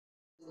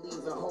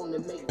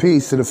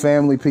Peace to the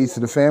family, peace to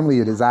the family.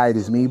 It is it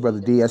is me,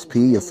 Brother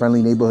DSP, your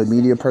friendly neighborhood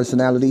media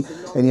personality,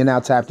 and you're now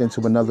tapped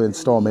into another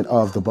installment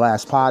of the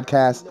Blast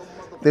Podcast.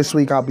 This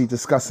week I'll be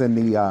discussing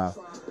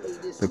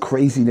the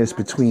craziness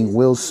between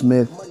Will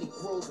Smith,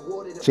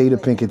 Jada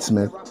Pinkett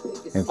Smith,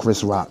 and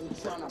Chris Rock.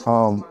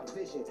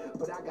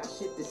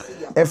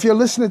 If you're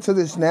listening to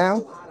this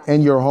now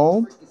and you're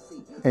home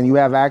and you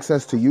have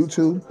access to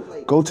YouTube,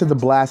 go to the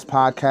Blast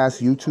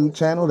Podcast YouTube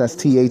channel. That's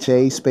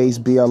THA space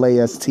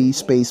BLAST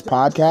space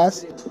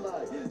podcast,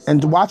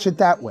 and watch it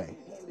that way.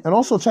 And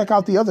also check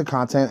out the other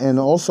content, and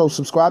also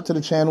subscribe to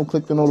the channel,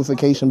 click the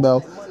notification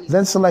bell,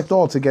 then select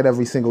all to get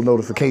every single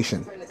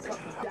notification.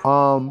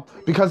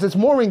 Because it's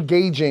more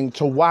engaging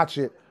to watch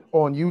it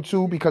on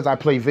YouTube because I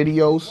play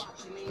videos.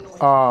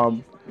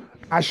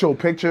 I show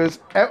pictures,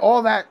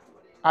 all that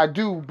I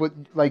do, but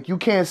like you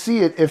can't see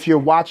it if you're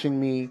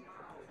watching me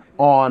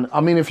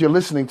if you're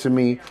listening to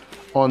me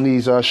on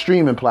these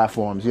streaming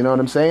platforms, you know what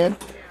I'm saying?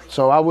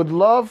 So I would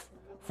love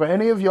for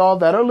any of y'all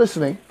that are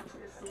listening,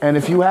 and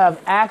if you have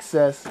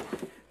access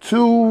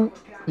to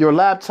your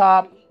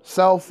laptop,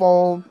 cell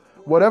phone,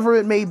 whatever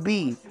it may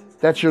be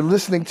that you're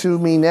listening to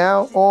me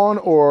now on,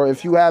 or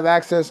if you have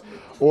access,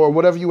 or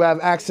whatever you have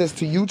access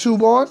to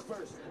YouTube on,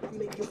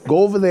 go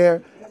over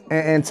there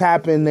and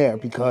tap in there,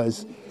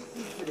 because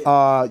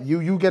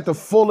you get the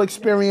full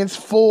experience,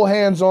 full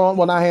hands-on,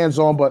 well, not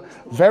hands-on, but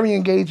very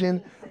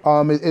engaging.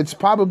 It's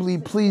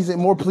probably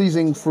more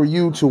pleasing for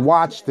you to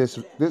watch this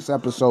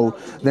episode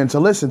than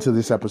to listen to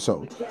this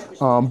episode.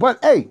 But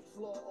hey,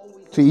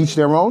 to each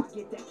their own.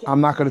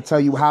 I'm not going to tell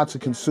you how to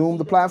consume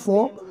the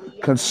platform,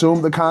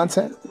 consume the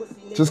content.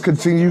 Just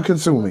continue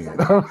consuming it.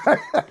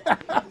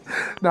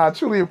 Now, I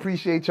truly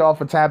appreciate y'all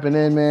for tapping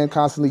in, man,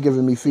 constantly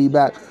giving me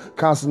feedback,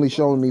 constantly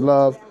showing me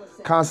love,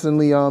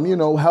 constantly,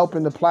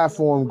 helping the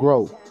platform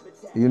grow.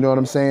 You know what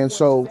I'm saying?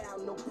 So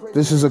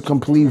this is a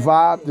complete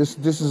vibe.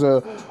 This is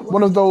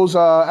one of those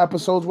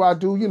episodes where I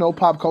do,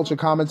 pop culture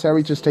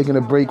commentary, just taking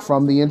a break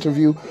from the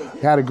interview.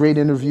 Had a great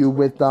interview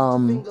with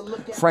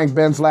Frank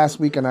Benz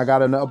last week, and I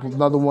got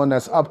another one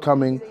that's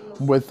upcoming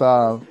with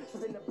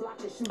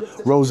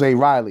Rose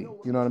Riley.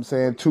 You know what I'm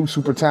saying? Two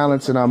super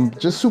talents, and I'm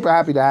just super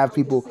happy to have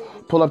people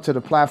pull up to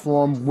the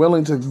platform,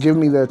 willing to give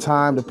me their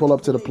time to pull up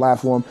to the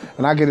platform,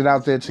 and I get it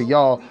out there to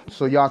y'all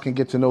so y'all can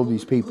get to know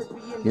these people.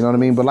 You know what I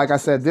mean? But like I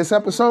said, this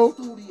episode,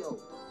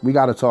 we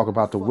got to talk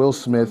about the Will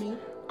Smith,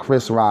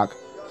 Chris Rock,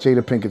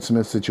 Jada Pinkett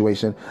Smith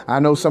situation. I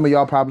know some of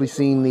y'all probably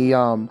seen the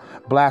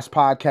Blast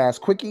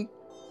Podcast Quickie.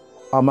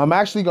 I'm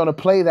actually going to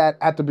play that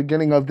at the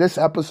beginning of this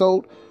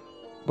episode.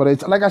 But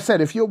it's like I said,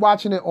 if you're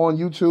watching it on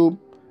YouTube,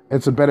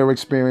 it's a better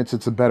experience.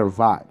 It's a better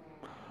vibe.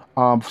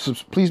 So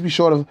please be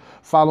sure to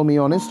follow me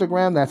on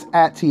Instagram. That's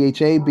at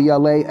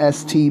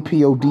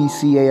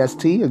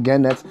THABLASTPODCAST.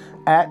 Again, that's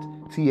at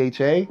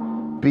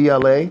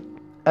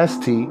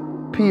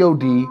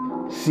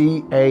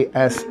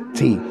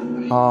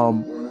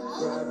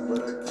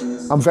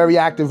THABLASTPODCAST. I'm very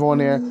active on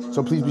there,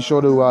 so please be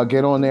sure to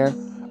get on there.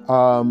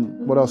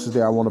 What else is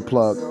there I want to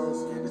plug?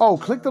 Oh,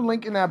 click the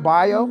link in that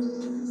bio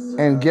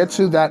and get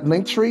to that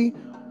link tree.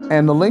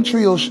 And the link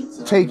tree will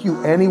take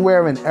you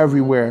anywhere and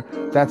everywhere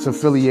that's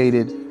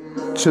affiliated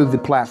to the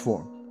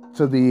platform,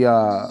 to the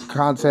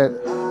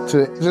content,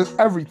 to just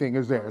everything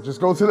is there. Just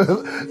go to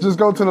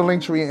the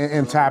link tree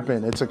and tap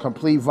in. It's a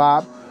complete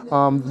vibe.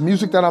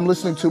 Music that I'm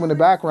listening to in the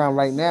background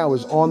right now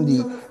is on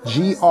the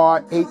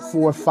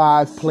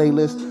GR845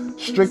 playlist,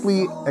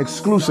 strictly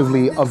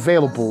exclusively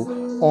available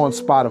on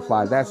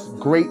Spotify. That's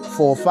Great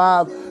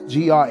 45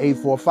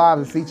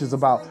 GR845. It features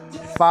about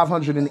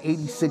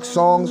 586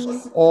 songs,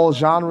 all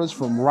genres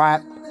from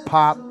rap,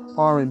 pop,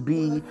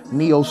 R&B,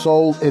 neo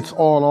soul. It's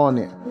all on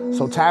there.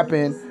 So tap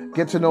in,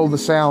 get to know the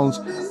sounds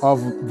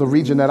of the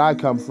region that I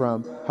come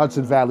from,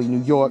 Hudson Valley,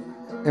 New York,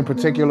 in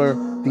particular,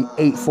 the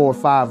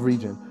 845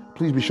 region.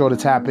 Please be sure to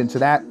tap into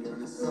that.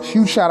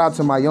 Huge shout out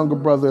to my younger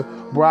brother,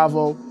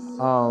 Bravo.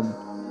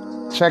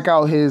 Check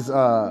out his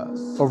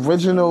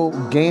original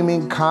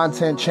gaming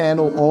content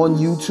channel on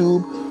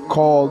YouTube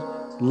called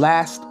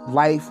Last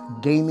Life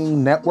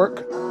Gaming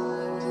Network.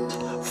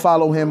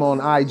 Follow him on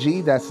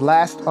IG. That's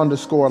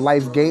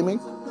last_life gaming.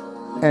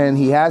 And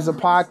he has a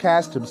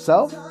podcast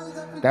himself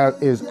that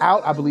is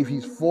out. I believe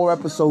he's 4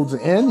 episodes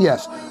in.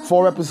 Yes,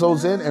 4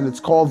 episodes in, and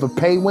it's called The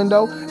Pay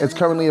Window. It's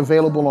currently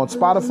available on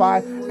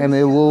Spotify, and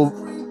it will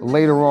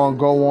later on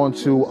go on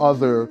to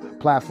other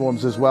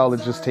platforms as well.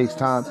 It just takes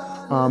time.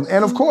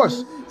 And of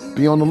course,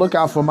 be on the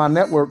lookout for my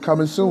network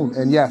coming soon.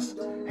 And yes,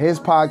 his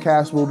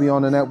podcast will be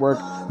on the network.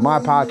 My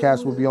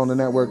podcast will be on the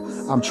network.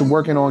 I'm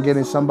working on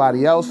getting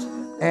somebody else,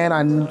 and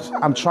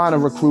I'm trying to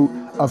recruit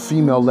a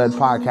female-led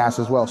podcast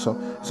as well. So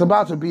it's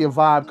about to be a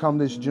vibe come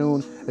this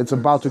June. It's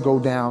about to go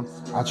down.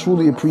 I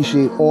truly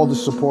appreciate all the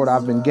support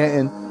I've been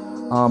getting.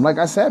 Like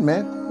I said,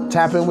 man,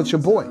 tap in with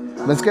your boy.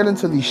 Let's get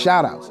into these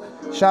shout-outs.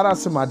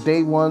 Shout-outs to my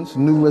day ones,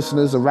 new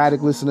listeners,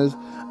 erratic listeners,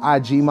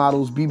 IG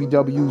models,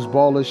 BBWs,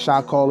 ballers,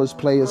 shot callers,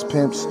 players,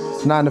 pimps,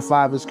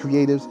 9-to-5ers,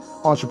 creatives,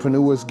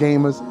 entrepreneurs,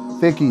 gamers,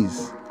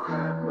 thickies.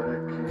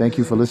 Thank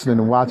you for listening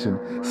and watching.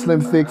 Slim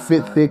Thick,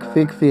 Fit Thick,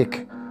 Thick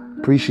Thick.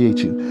 Appreciate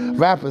you.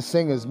 Rappers,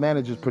 singers,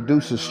 managers,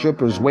 producers,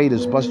 strippers,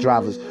 waiters, bus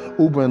drivers,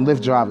 Uber and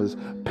Lyft drivers,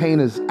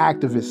 painters,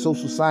 activists,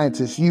 social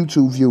scientists,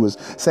 YouTube viewers,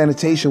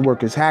 sanitation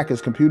workers,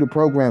 hackers, computer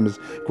programmers,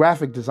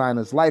 graphic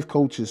designers, life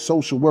coaches,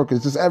 social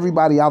workers, just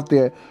everybody out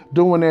there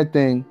doing their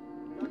thing,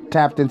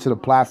 tapped into the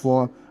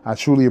platform. I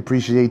truly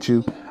appreciate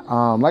you.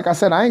 Like I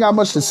said, I ain't got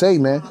much to say,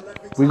 man.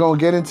 We're going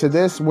to get into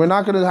this. We're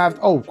not going to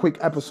have, quick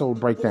episode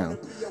breakdown.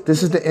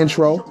 This is the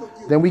intro.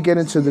 Then we get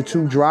into the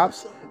 2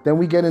 drops. Then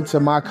we get into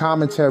my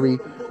commentary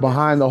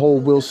behind the whole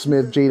Will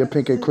Smith, Jada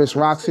Pinkett, Chris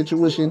Rock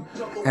situation.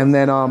 And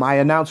then I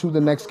announce who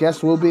the next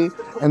guest will be.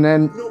 And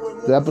then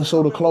the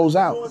episode will close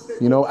out,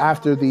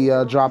 after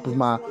the drop of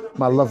my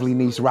lovely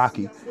niece,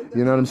 Rocky.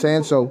 You know what I'm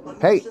saying? So,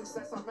 hey,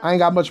 I ain't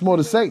got much more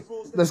to say.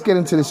 Let's get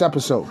into this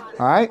episode,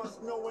 all right?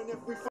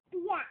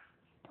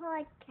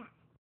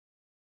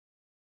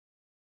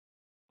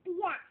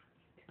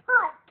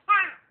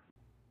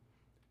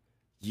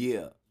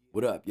 Yeah,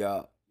 what up,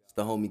 y'all? It's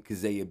the homie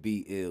Kazaya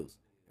B. Ills.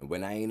 And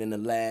when I ain't in the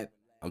lab,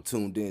 I'm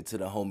tuned in to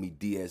the homie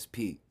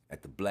DSP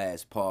at the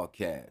Blast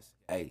Podcast.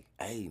 Hey,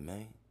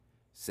 man.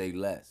 Say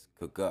less,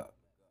 cook up.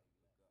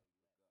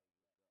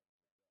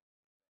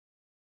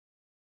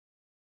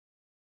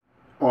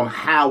 On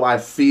how I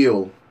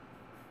feel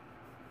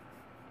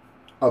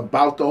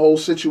about the whole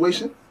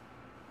situation.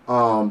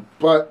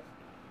 But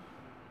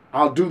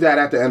I'll do that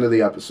at the end of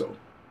the episode.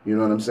 You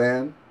know what I'm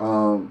saying?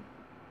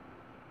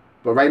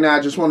 But right now, I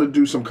just want to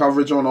do some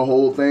coverage on the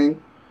whole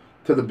thing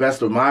to the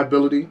best of my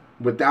ability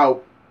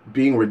without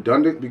being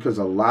redundant, because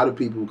a lot of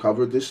people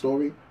covered this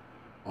story.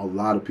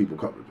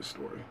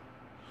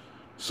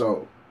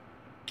 So,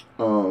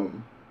 how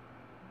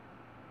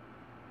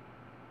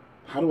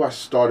do I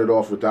start it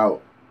off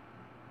without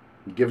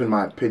giving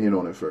my opinion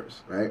on it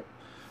first, right?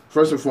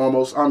 First and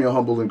foremost, I'm your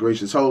humble and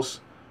gracious host.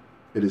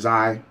 It is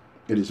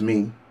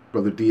me,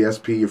 Brother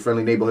DSP, your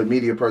friendly neighborhood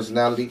media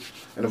personality.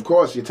 And of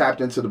course, you're tapped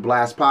into the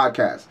Blast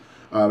Podcast.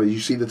 You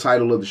see the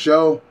title of the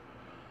show.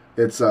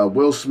 It's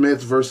Will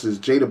Smith versus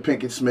Jada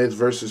Pinkett Smith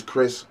versus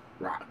Chris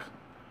Rock.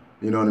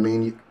 You know what I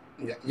mean?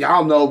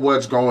 Y'all know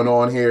what's going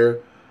on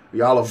here.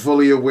 Y'all are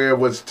fully aware of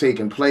what's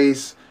taking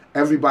place.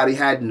 Everybody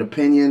had an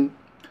opinion.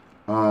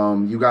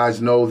 You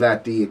guys know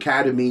that the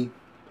Academy,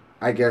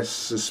 I guess,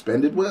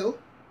 suspended Will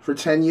for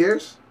 10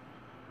 years.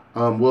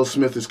 Will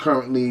Smith is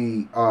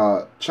currently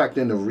checked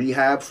into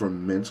rehab for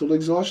mental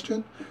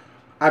exhaustion.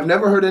 I've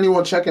never heard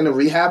anyone check into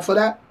rehab for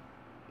that.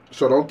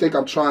 So don't think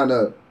I'm trying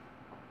to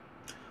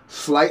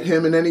slight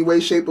him in any way,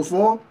 shape, or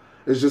form.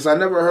 It's just I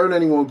never heard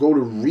anyone go to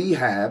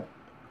rehab,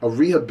 a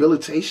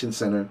rehabilitation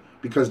center,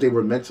 because they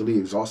were mentally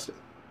exhausted.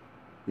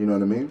 You know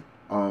what I mean?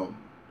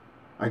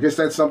 I guess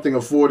that's something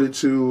afforded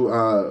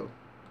to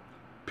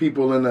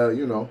people in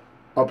the,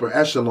 upper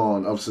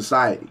echelon of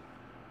society.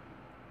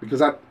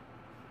 Because I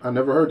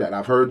never heard that.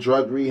 I've heard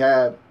drug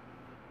rehab.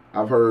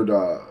 I've heard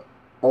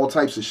all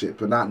types of shit,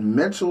 but not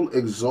mental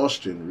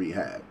exhaustion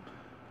rehab.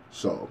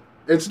 So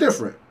it's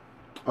different.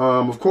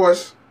 Of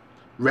course,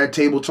 Red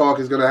Table Talk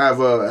is going to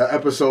have an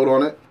episode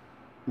on it.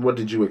 What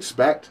did you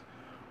expect?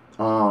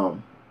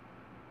 And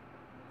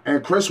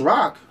Chris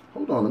Rock,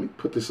 hold on, let me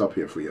put this up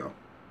here for y'all.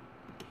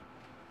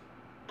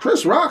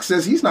 Chris Rock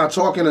says he's not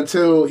talking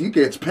until he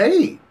gets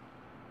paid.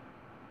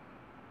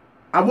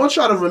 I want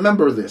y'all to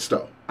remember this,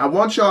 though.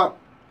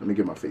 Let me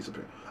get my face up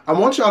here. I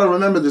want y'all to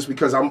remember this,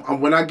 because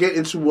when I get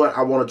into what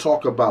I want to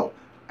talk about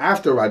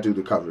after I do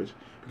the coverage,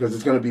 because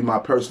it's going to be my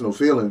personal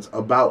feelings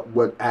about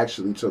what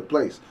actually took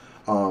place.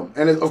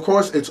 Of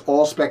course, it's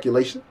all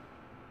speculation,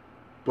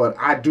 but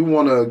I do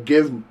want to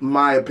give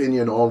my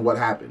opinion on what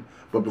happened.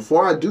 But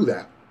before I do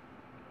that,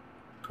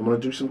 I'm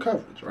going to do some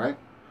coverage, right?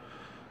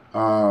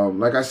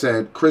 Like I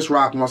said, Chris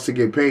Rock wants to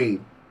get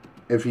paid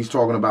if he's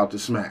talking about the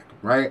smack,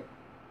 right?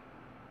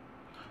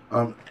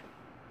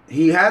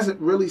 He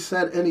hasn't really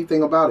said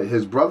anything about it.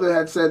 His brother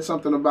had said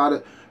something about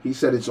it. He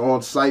said it's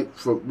on site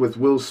with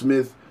Will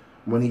Smith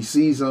when he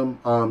sees him.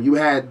 You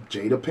had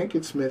Jada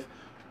Pinkett Smith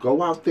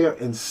go out there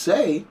and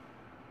say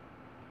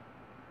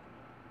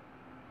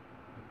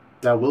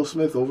that Will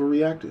Smith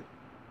overreacted.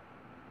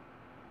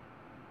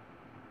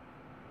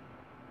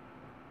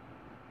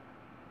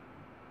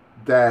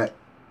 That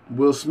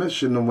Will Smith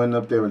shouldn't have went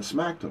up there and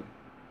smacked him.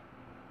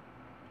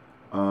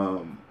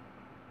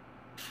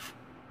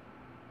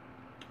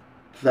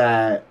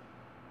 That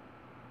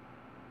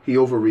he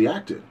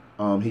overreacted.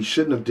 He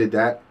shouldn't have did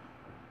that.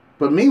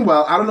 But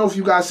meanwhile, I don't know if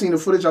you guys seen the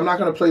footage. I'm not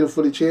going to play the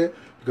footage here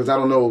because I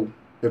don't know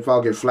if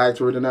I'll get flagged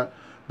for it or not.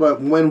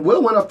 But when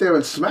Will went up there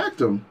and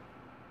smacked him,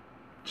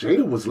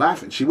 Jada was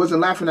laughing. She wasn't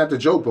laughing at the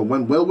joke, but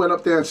when Will went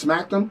up there and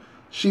smacked him,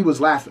 she was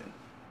laughing.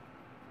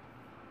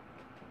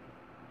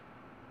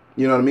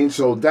 You know what I mean?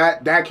 So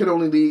that could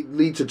only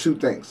lead to two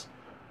things.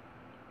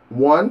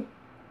 One,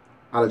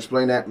 I'll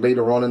explain that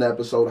later on in the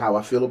episode, how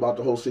I feel about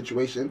the whole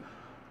situation.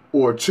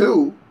 Or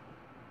two,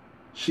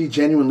 she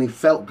genuinely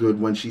felt good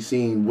when she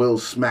seen Will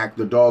smack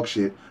the dog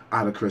shit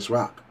out of Chris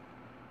Rock.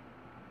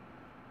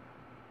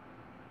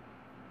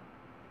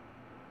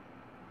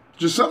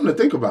 Just something to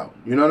think about.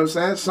 You know what I'm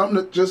saying?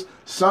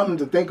 Something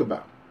to think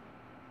about.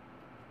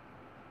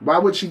 Why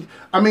would she?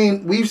 I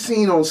mean, we've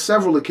seen on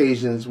several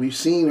occasions, we've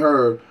seen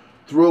her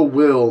throw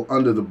Will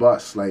under the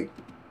bus. Like,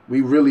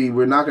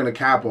 we're not going to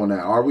cap on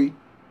that, are we?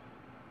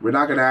 We're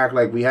not going to act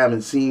like we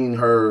haven't seen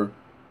her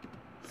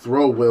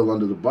throw Will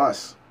under the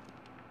bus.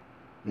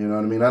 You know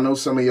what I mean? I know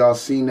some of y'all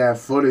seen that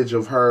footage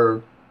of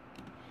her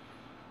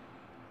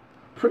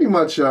pretty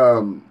much,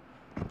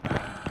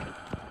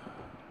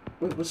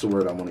 what's the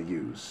word I want to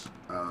use?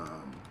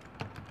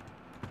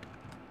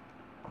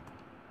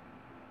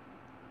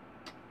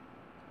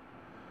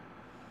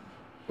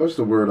 What's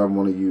the word I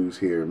want to use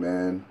here,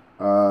 man?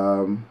 I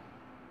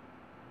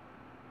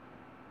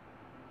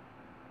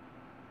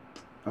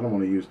don't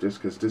want to use this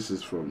because this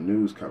is from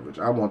news coverage.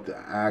 I want the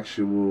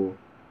actual...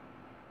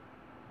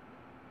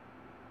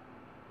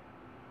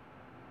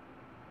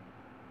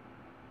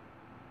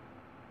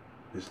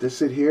 Is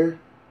this it here?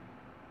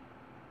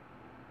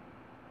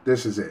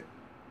 This is it.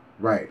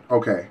 Right.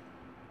 Okay.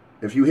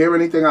 If you hear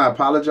anything, I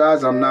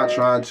apologize. I'm not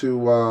trying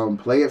to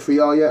play it for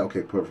y'all yet.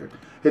 Okay, perfect.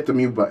 Hit the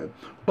mute button.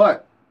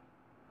 But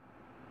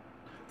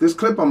this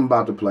clip I'm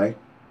about to play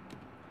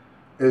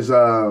is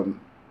Jada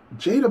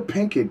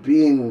Pinkett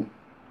being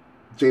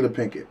Jada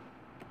Pinkett.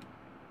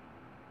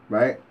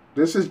 Right?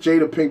 This is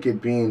Jada Pinkett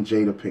being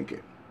Jada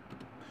Pinkett.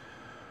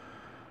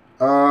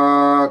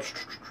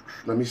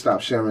 Let me stop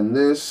sharing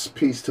this.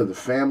 Peace to the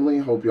family.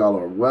 Hope y'all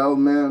are well,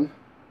 man.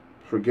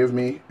 Forgive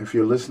me if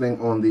you're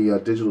listening on the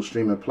digital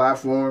streaming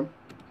platform.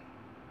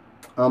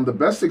 The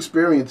best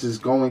experience is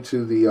going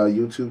to the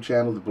YouTube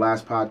channel, the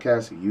Blast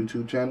Podcast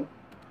YouTube channel.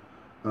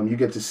 You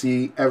get to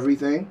see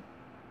everything.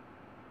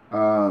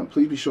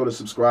 Please be sure to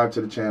subscribe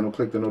to the channel.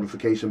 Click the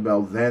notification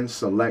bell. Then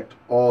select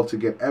all to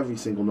get every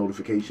single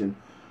notification.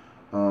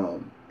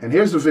 And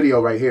here's the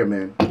video right here,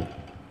 man.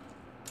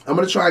 I'm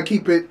going to try and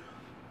keep it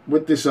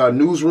with this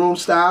newsroom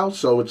style,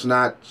 so it's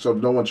not, so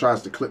no one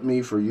tries to clip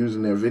me for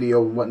using their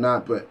video and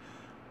whatnot. But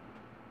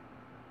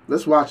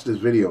let's watch this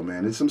video,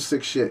 man. It's some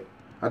sick shit.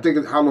 I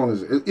think, how long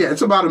is it? Yeah,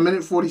 it's about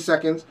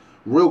 1:40,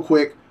 real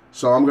quick.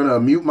 So I'm going to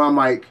mute my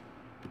mic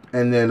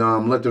and then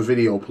let the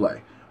video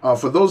play.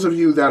 For those of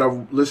you that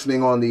are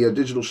listening on the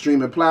digital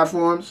streaming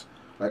platforms,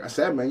 like I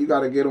said, man, you got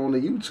to get on the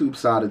YouTube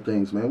side of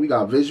things, man. We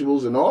got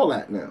visuals and all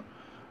that now.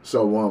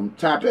 So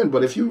tap in.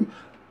 But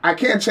I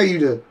can't tell you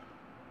to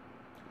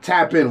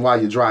tap in while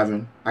you're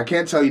driving. I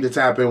can't tell you to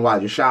tap in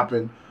while you're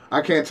shopping. I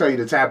can't tell you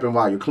to tap in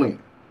while you're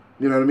cleaning.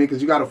 You know what I mean?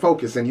 Because you got to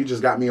focus, and you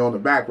just got me on the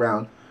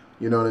background,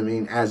 you know what I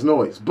mean, as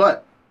noise.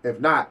 But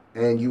if not,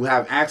 and you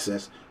have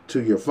access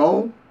to your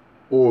phone,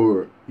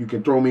 or you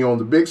can throw me on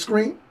the big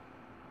screen,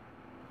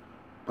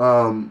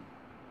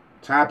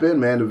 tap in,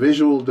 man. The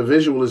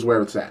visual is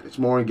where it's at. It's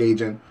more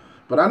engaging.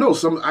 But I know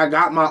I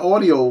got my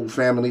audio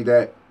family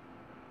that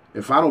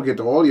if I don't get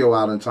the audio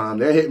out in time,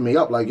 they're hitting me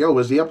up like, yo,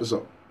 where's the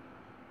episode?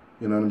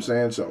 You know what I'm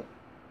saying? So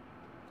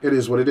it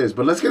is what it is.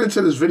 But let's get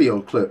into this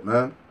video clip,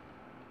 man.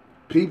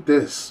 Peep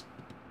this.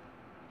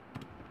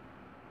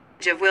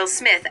 Of Will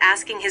Smith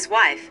asking his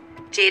wife,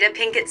 Jada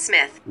Pinkett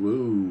Smith.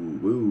 Woo,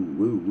 woo,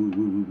 woo, woo,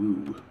 woo, woo,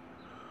 woo.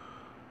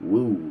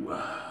 Woo.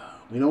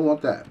 We don't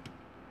want that.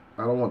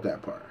 I don't want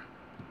that part.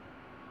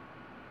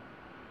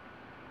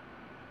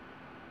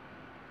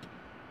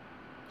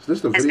 Is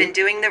this the video? Has been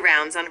doing the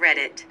rounds on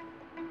Reddit.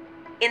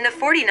 In the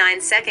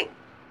 49-second.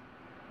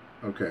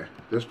 Okay.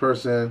 This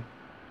person.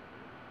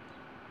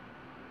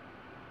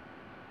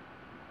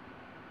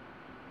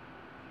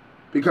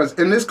 Because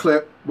in this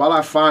clip, while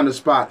I find the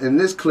spot, in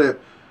this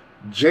clip,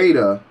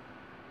 Jada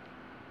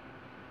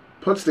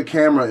puts the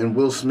camera in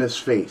Will Smith's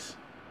face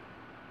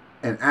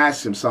and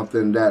asks him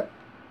something that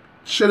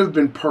should have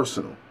been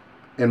personal,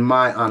 in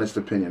my honest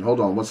opinion.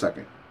 Hold on 1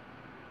 second.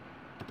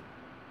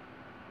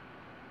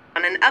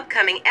 On an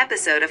upcoming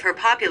episode of her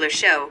popular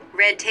show,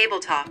 Red Table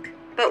Talk.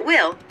 But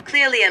Will,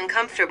 clearly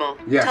uncomfortable,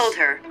 told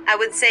her, I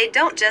would say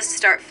don't just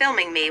start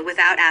filming me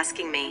without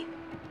asking me.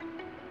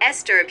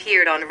 Esther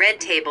appeared on Red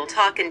Table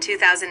Talk in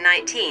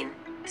 2019,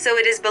 so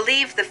it is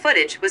believed the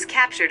footage was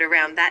captured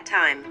around that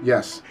time.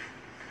 Yes.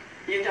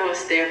 You know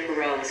Esther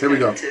Perel is Here we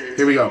go. to the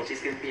Here we go. She's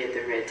going to be at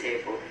the Red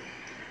Table.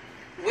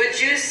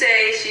 Would you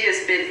say she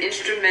has been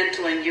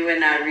instrumental in you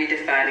and I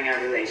redefining our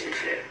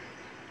relationship?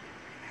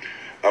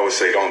 I would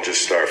say don't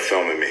just start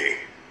filming me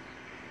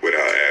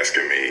without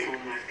asking me. Oh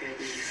my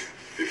goodness.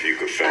 If you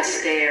could film me.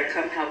 Esther,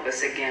 come help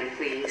us again,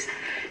 please.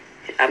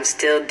 I'm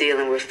still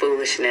dealing with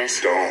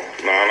foolishness.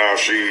 Because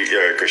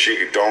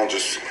she don't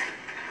just...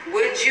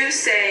 Would you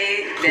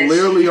say that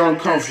Clearly she helped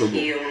uncomfortable. us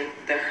heal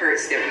the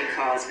hurts that we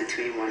cause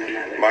between one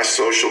another? My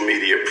social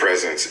media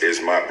presence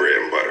is my bread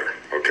and butter,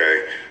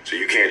 okay? So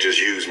you can't just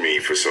use me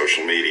for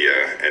social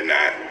media and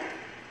not,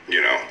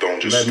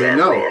 don't just Let me start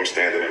know. rolling. I'm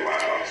standing in my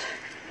house.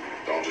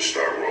 Don't just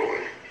start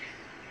rolling.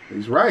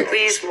 He's right.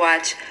 Please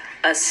watch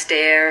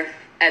Esther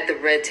at the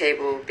Red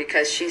Table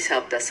because she's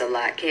helped us a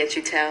lot. Can't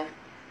you tell?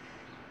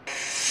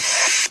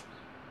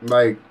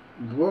 Like,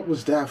 what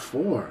was that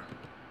for?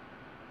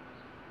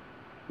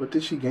 What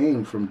did she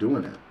gain from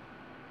doing that?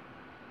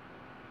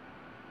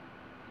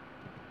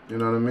 You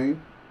know what I mean?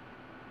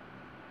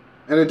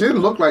 And it didn't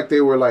look like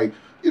they were like,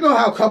 you know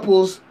how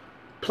couples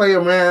play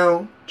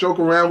around, joke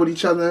around with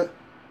each other?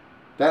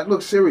 That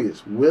looked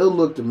serious. Will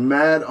looked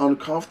mad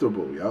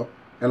uncomfortable, yo.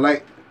 And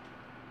like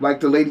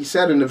the lady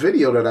said in the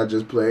video that I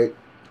just played,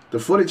 the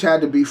footage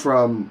had to be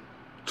from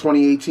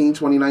 2018,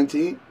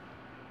 2019,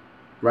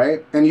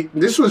 right? And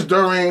this was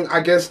during,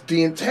 I guess,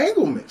 the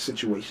entanglement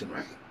situation,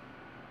 right?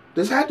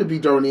 This had to be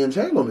during the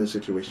entanglement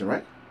situation,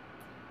 right?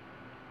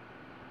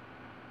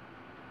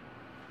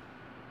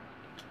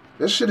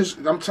 That shit is,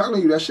 I'm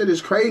telling you, that shit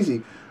is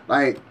crazy.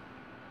 Like,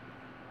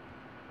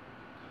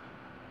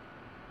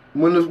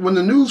 when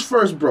the news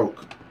first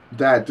broke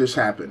that this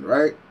happened,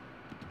 right?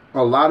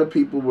 A lot of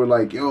people were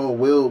like, yo,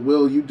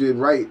 Will, you did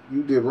right.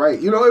 You did right.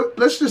 You know,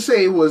 let's just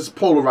say it was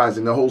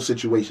polarizing, the whole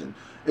situation.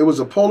 It was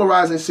a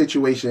polarizing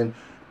situation.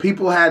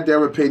 People had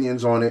their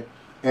opinions on it.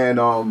 And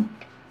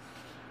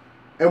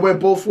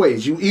went both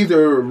ways. You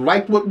either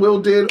liked what Will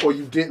did or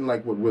you didn't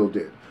like what Will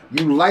did.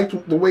 You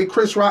liked the way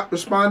Chris Rock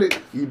responded.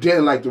 You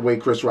didn't like the way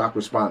Chris Rock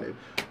responded.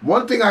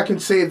 One thing I can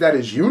say that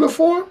is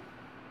uniform,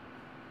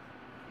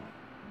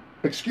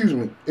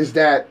 is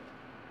that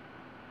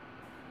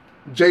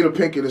Jada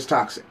Pinkett is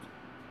toxic.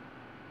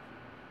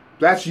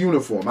 That's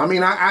uniform. I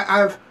mean,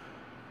 I've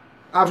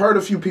heard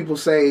a few people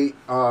say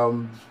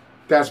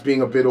that's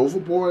being a bit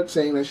overboard,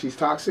 saying that she's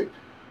toxic,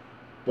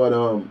 but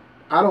I'm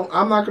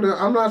not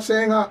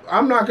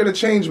gonna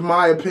change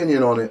my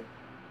opinion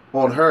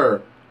on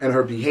her and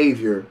her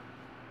behavior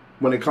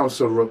when it comes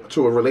to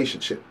a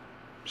relationship.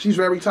 She's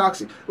very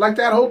toxic. Like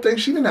that whole thing,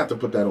 she didn't have to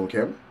put that on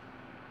camera,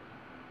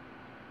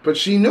 but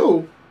she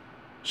knew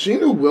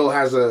Will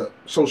has a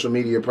social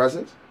media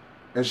presence,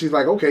 and she's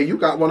like, okay, you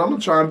got one, I'm gonna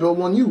try and build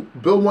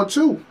one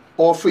too,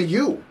 all for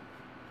you.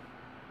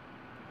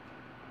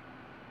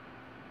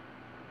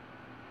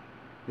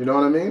 You know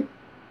what I mean?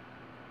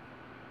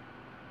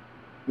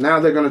 Now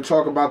they're going to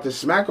talk about the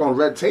smack on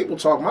Red Table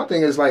Talk. My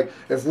thing is like,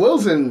 if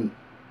Will's in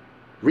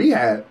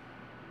rehab,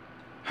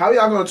 how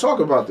y'all going to talk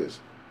about this?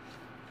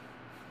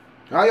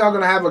 How y'all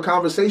going to have a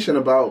conversation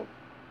about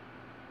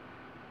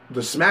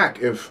the smack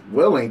if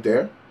Will ain't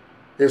there?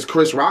 Is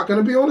Chris Rock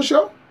going to be on the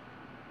show?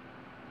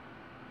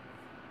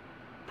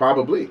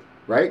 Probably,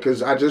 right?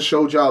 Because I just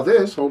showed y'all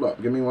this. Hold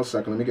up. Give me 1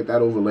 second. Let me get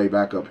that overlay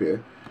back up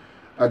here.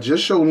 I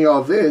just showed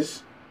y'all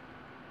this,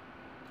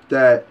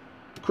 that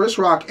Chris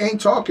Rock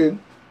ain't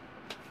talking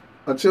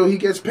until he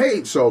gets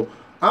paid. So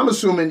I'm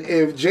assuming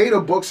if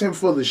Jada books him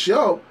for the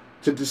show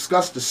to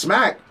discuss the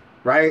smack,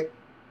 right?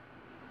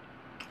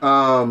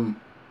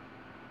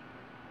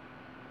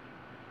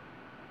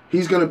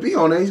 He's going to be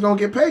on it. He's going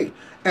to get paid.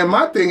 And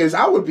my thing is,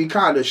 I would be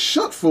kind of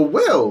shook for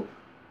Will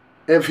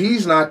if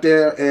he's not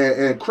there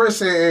and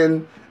Chris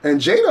and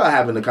Jada are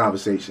having the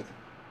conversation.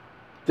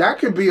 That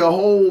could be a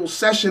whole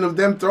session of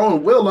them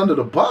throwing Will under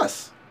the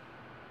bus.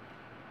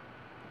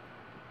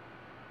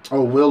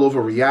 Oh, Will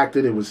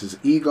overreacted. It was his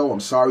ego. I'm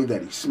sorry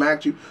that he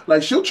smacked you.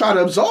 Like, she'll try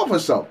to absolve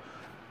herself.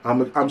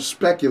 I'm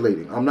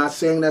speculating. I'm not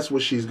saying that's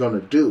what she's going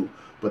to do.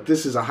 But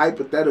this is a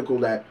hypothetical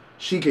that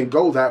she can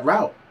go that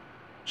route.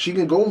 She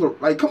can go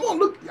like, come on,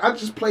 look. I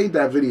just played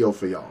that video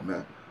for y'all,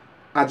 man.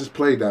 I just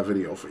played that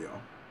video for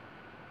y'all.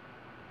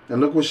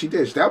 And look what she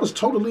did. That was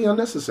totally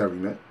unnecessary,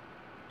 man.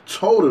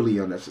 Totally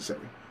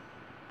unnecessary.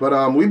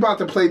 But we about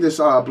to play this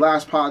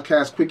Blast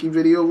Podcast Quickie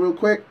video real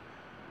quick.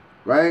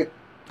 Right?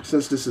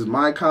 Since this is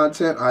my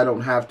content, I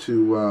don't have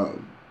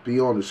to be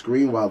on the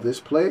screen while this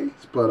plays.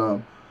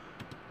 But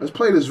let's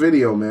play this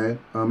video, man.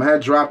 I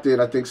had dropped it,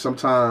 I think,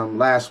 sometime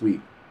last week.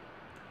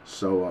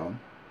 So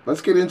let's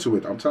get into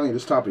it. I'm telling you,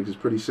 this topic is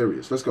pretty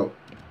serious. Let's go.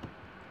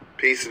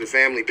 Peace to the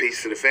family.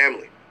 Peace to the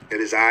family. It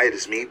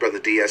is me, Brother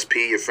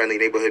DSP, your friendly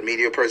neighborhood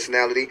media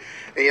personality.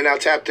 And you're now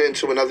tapped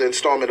into another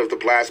installment of the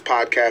Blast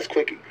Podcast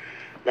Quickie.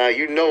 Now,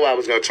 you know I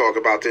was going to talk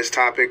about this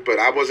topic, but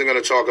I wasn't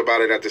going to talk about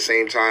it at the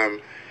same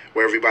time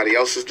where everybody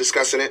else is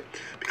discussing it,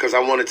 because I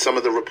wanted some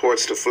of the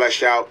reports to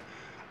flesh out,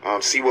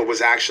 see what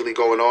was actually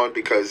going on,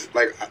 because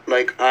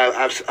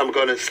I'm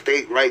going to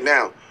state right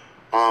now,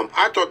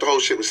 I thought the whole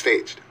shit was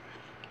staged.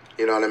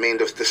 You know what I mean?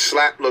 The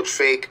slap looked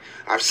fake.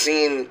 I've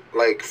seen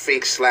like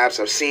fake slaps.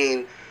 I've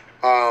seen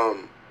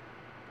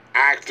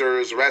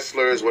actors,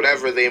 wrestlers,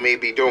 whatever they may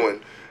be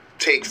doing,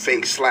 take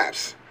fake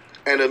slaps.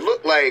 And it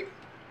looked like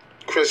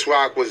Chris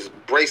Rock was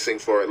bracing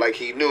for it, like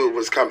he knew it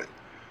was coming.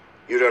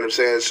 You know what I'm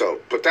saying? So,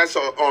 but that's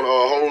on a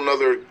whole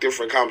nother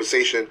different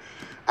conversation.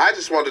 I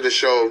just wanted to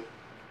show,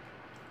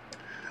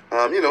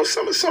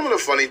 some of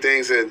the funny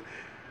things and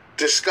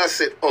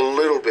discuss it a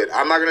little bit.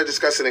 I'm not going to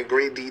discuss it in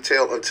great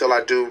detail until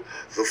I do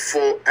the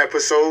full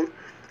episode,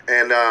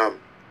 and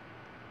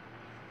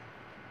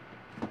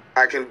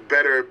I can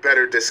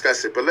better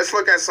discuss it. But let's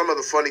look at some of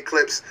the funny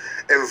clips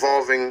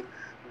involving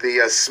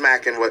the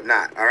smack and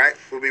whatnot. All right,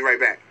 we'll be right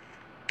back.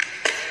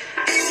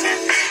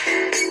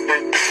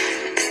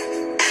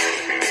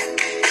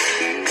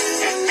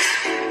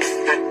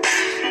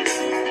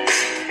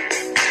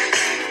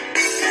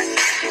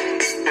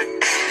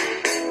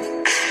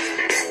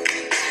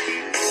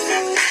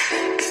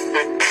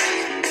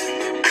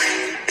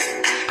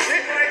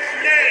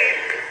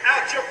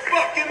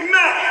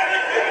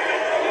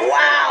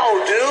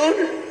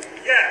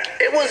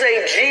 It was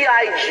a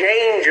G.I.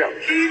 Jane jump.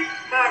 Keep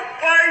my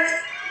wife's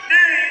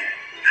name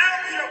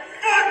out your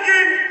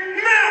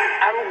fucking mouth!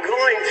 I'm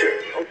going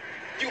to.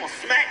 You gonna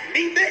smack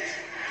me, bitch?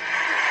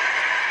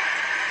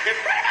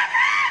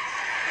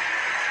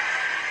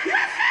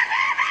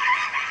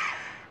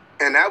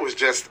 And that was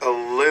just a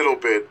little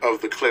bit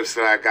of the clips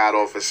that I got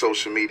off of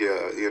social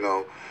media, you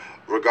know,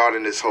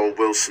 regarding this whole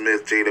Will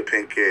Smith, Jada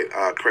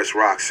Pinkett, Chris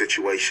Rock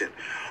situation.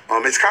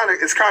 It's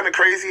kind of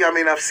crazy. I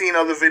mean, I've seen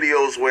other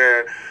videos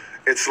where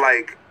it's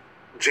like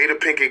Jada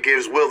Pinkett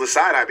gives Will the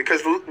side eye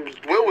because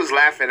Will was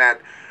laughing at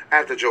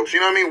the jokes.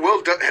 You know what I mean?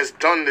 Will has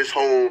done this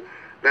whole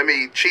let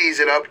me cheese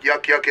it up,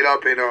 yuck it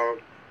up, and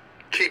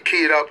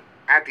key it up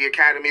at the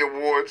Academy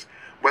Awards,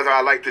 whether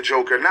I like the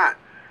joke or not.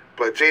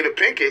 But Jada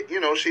Pinkett, you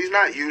know, she's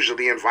not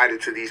usually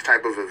invited to these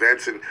type of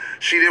events, and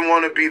she didn't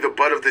want to be the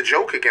butt of the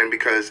joke again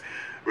because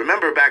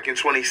remember back in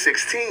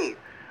 2016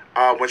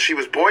 when she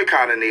was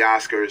boycotting the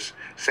Oscars,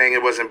 saying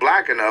it wasn't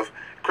black enough,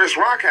 Chris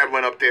Rock had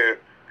went up there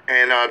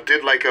and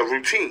did like a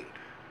routine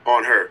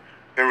on her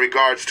in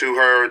regards to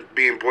her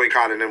being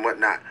boycotted and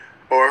whatnot.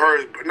 Or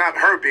not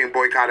her being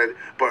boycotted,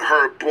 but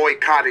her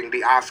boycotting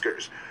the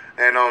Oscars.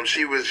 And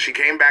she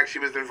came back, she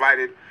was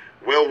invited.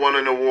 Will won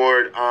an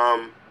award.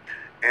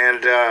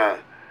 And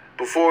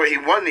before he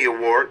won the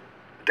award,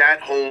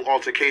 that whole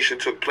altercation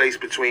took place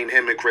between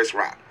him and Chris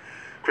Rock.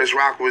 Chris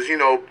Rock was, you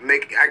know,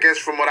 I guess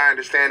from what I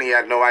understand, he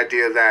had no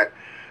idea that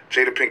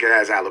Jada Pinkett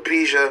has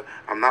alopecia.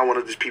 I'm not one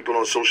of these people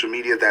on social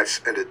media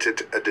that's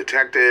a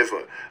detective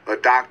or a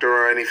doctor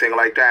or anything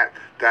like that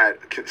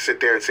can sit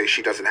there and say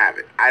she doesn't have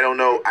it. I don't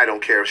know. I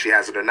don't care if she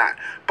has it or not.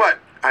 But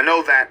I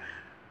know that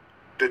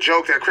the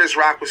joke that Chris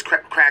Rock was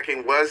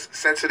cracking was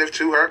sensitive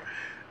to her.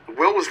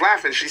 Will was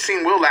laughing. She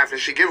seen Will laughing.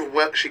 She gave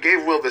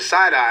Will the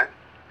side eye,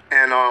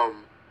 and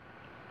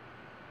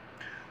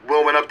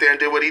Will went up there and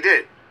did what he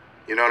did.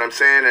 You know what I'm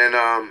saying?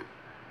 And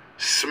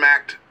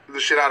smacked the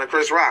shit out of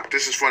Chris Rock.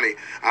 This is funny.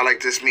 I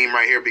like this meme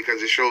right here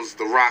because it shows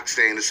The Rock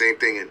saying the same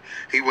thing, and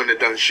he wouldn't have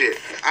done shit.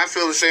 I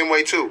feel the same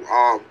way too.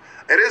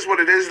 It is what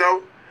it is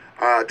though.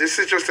 This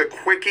is just a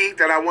quickie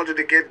that I wanted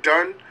to get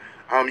done.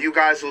 You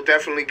guys will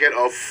definitely get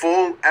a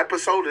full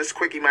episode. This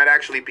quickie might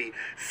actually be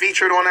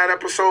featured on that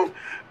episode,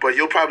 but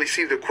you'll probably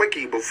see the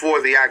quickie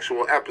before the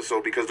actual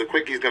episode because the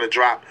quickie is going to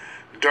drop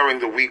during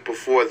the week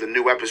before the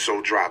new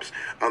episode drops.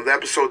 The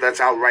episode that's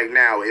out right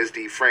now is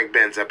the Frank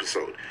Benz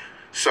episode.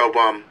 So,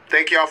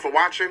 thank y'all for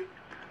watching.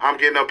 I'm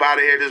getting up out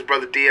of here. This is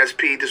Brother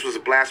DSP. This was a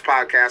Blast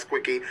Podcast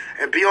Quickie.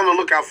 And be on the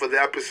lookout for the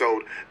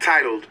episode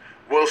titled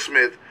Will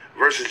Smith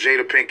versus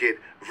Jada Pinkett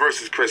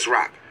versus Chris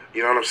Rock.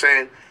 You know what I'm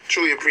saying?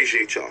 Truly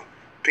appreciate y'all.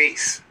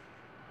 Peace.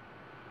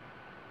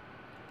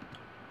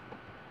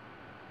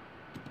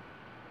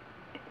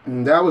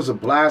 And that was a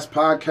Blast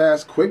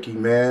Podcast Quickie,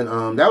 man.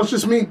 That was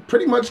just me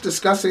pretty much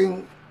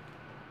discussing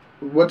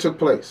what took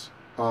place.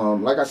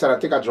 Like I said, I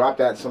think I dropped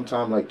that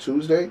sometime like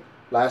Tuesday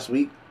last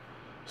week.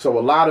 So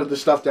a lot of the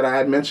stuff that I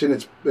had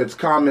mentioned, it's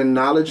common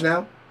knowledge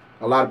now.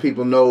 A lot of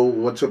people know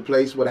what took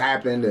place, what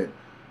happened,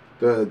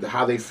 and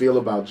how they feel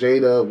about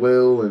Jada,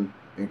 Will, and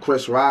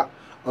Chris Rock.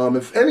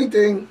 If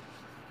anything,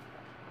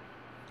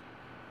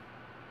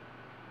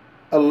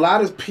 a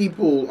lot of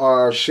people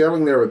are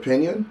sharing their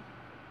opinion,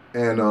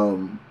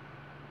 and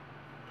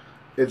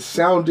it's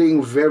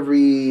sounding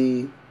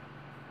very...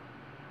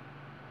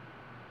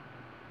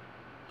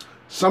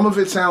 Some of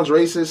it sounds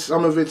racist.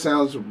 Some of it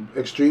sounds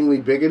extremely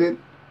bigoted.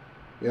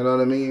 You know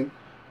what I mean?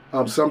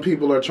 Some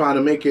people are trying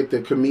to make it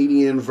the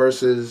comedian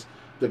versus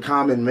the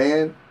common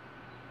man.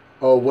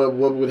 Or what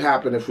would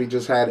happen if we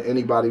just had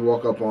anybody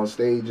walk up on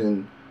stage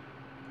and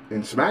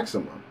smack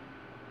someone?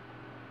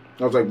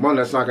 I was like, one,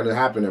 that's not going to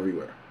happen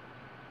everywhere.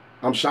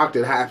 I'm shocked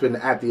it happened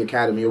at the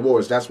Academy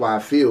Awards. That's why I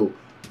feel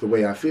the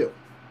way I feel.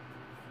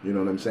 You know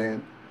what I'm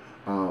saying?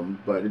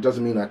 But it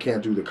doesn't mean I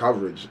can't do the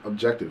coverage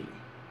objectively.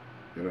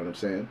 You know what I'm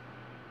saying?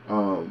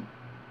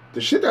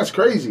 The shit that's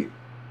crazy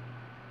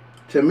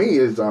to me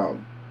is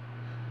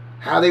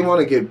how they want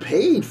to get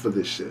paid for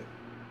this shit.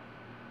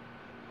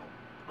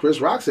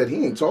 Chris Rock said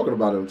he ain't talking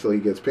about it until he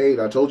gets paid.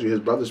 I told you his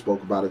brother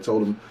spoke about it,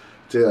 told him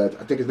to,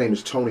 I think his name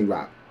is Tony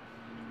Rock,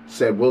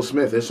 said, Will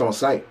Smith, it's on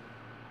site.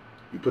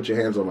 You put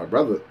your hands on my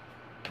brother,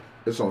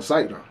 it's on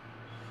site now.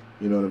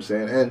 You know what I'm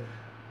saying? And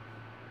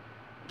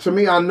to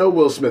me, I know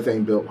Will Smith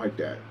ain't built like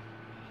that.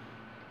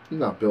 He's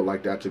not built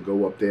like that to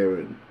go up there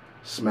and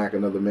smack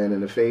another man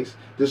in the face.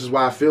 This is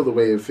why I feel the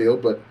way I feel.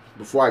 But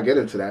before I get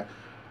into that,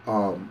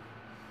 a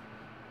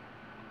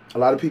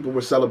lot of people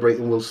were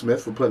celebrating Will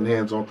Smith for putting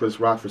hands on Chris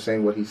Rock for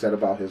saying what he said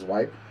about his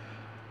wife.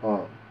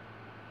 But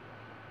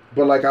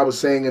like I was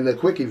saying in the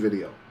Quickie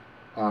video,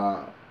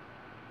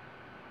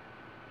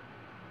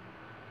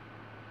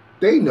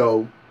 they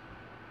know,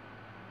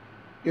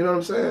 you know what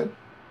I'm saying?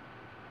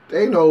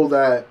 They know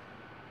that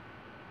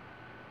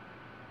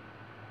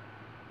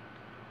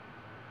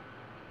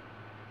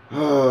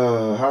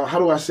how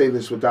do I say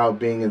this without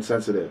being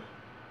insensitive?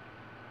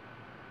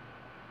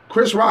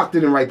 Chris Rock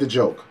didn't write the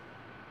joke.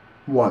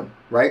 One,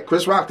 right?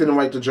 Chris Rock didn't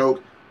write the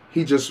joke.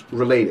 He just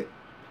related.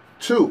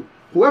 Two,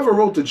 whoever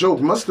wrote the joke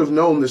must have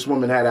known this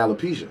woman had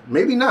alopecia.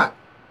 Maybe not.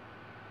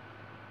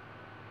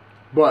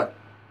 But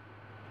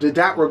did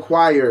that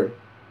require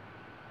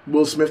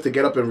Will Smith to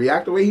get up and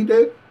react the way he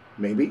did?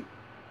 Maybe.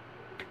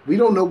 We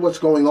don't know what's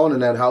going on in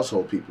that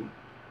household, people.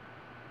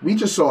 We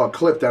just saw a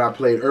clip that I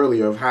played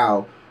earlier of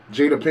how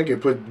Jada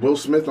Pinkett put Will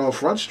Smith on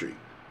Front Street.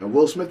 And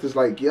Will Smith is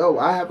like, yo,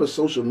 I have a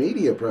social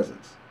media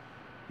presence.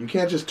 You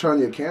can't just turn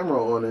your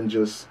camera on and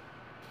just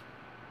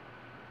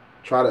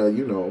try to,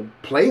 you know,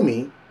 play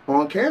me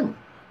on camera.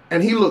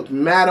 And he looked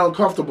mad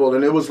uncomfortable,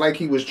 and it was like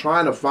he was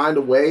trying to find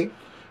a way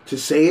to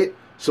say it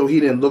so he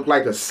didn't look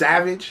like a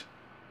savage.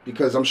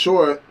 Because I'm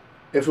sure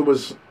if it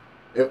was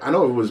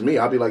me,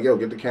 I'd be like, yo,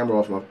 get the camera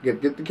off my,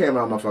 get the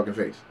camera out of my fucking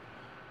face.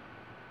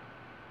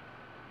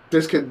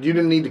 You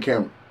didn't need the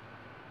camera.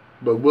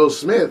 But Will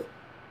Smith,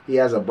 he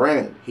has a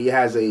brand. He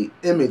has a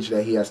image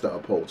that he has to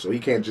uphold. So he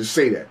can't just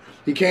say that.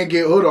 He can't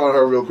get hood on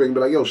her real quick and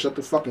be like, yo, shut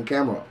the fucking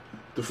camera off.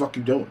 What the fuck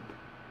you doing?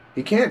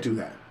 He can't do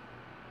that.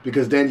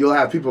 Because then you'll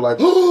have people like,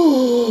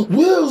 oh,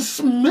 Will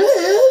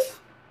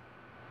Smith?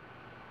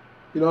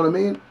 You know what I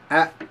mean?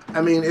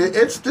 I mean,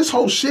 it's this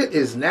whole shit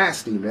is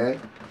nasty, man.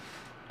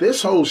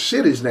 This whole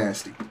shit is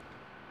nasty.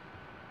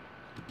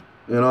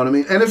 You know what I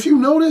mean? And if you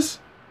notice,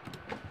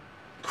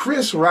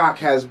 Chris Rock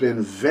has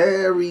been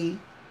very,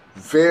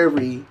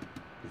 very,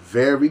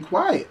 very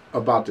quiet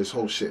about this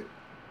whole shit.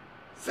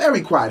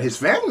 Very quiet. His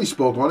family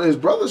spoke on it. His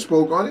brother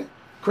spoke on it.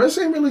 Chris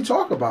ain't really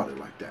talk about it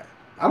like that.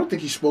 I don't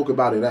think he spoke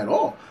about it at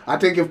all. I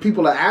think if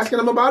people are asking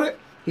him about it,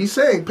 he's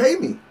saying, pay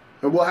me,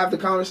 and we'll have the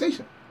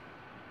conversation.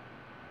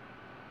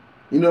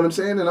 You know what I'm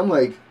saying? And I'm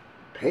like,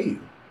 pay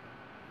you?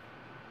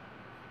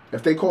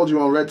 If they called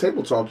you on Red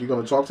Table Talk, you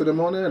going to talk to them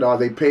on there? Are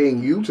they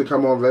paying you to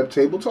come on Red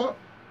Table Talk?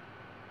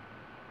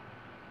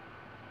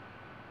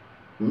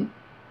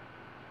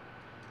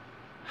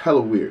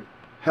 Hella weird.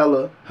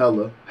 Hella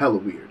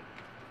weird.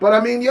 But I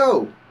mean,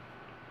 yo,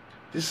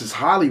 this is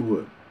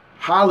Hollywood.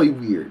 Holly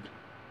weird.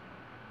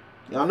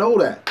 Y'all know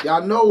that.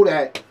 Y'all know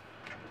that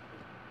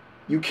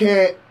you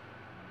can't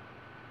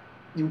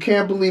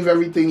believe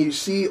everything you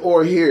see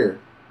or hear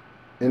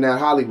in that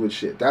Hollywood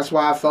shit. That's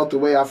why I felt the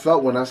way I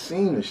felt when I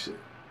seen this shit.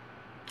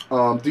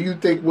 Do you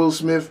think Will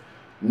Smith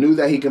knew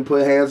that he can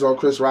put hands on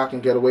Chris Rock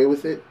and get away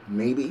with it?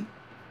 Maybe.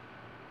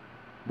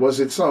 Was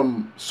it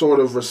some sort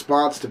of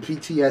response to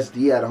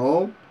PTSD at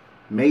home?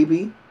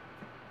 Maybe.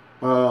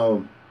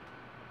 Was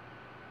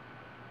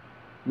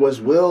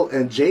Will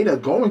and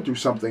Jada going through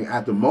something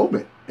at the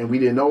moment and we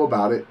didn't know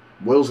about it?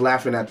 Will's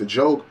laughing at the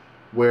joke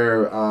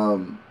where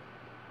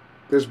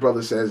this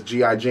brother says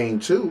G.I. Jane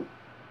 2.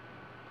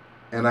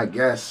 And I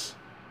guess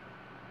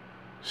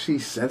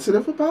she's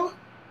sensitive about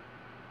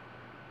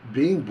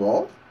being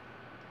bald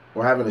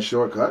or having a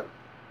shortcut.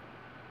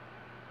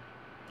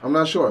 I'm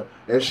not sure.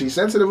 If she's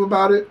sensitive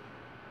about it,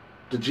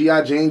 the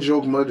G.I. Jane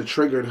joke might have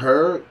triggered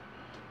her.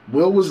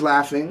 Will was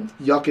laughing,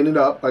 yucking it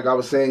up, like I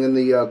was saying in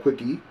the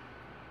quickie.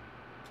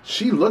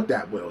 She looked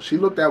at Will. She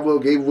looked at Will,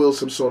 gave Will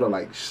some sort of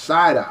like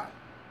side eye.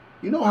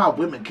 You know how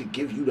women could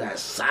give you that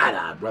side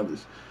eye,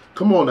 brothers?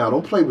 Come on now,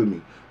 don't play with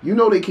me. You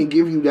know they can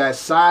give you that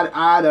side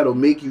eye that'll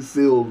make you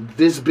feel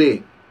this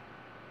big.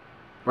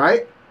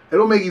 Right?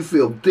 It'll make you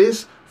feel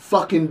this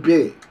fucking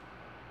big.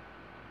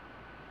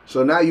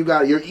 So now you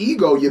got your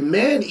ego, your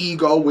man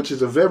ego, which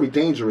is a very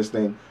dangerous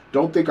thing.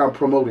 Don't think I'm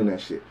promoting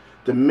that shit.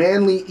 The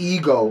manly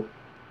ego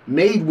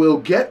made Will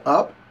get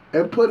up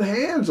and put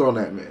hands on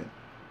that man.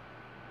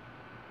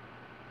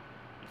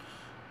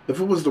 If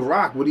it was The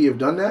Rock, would he have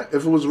done that?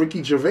 If it was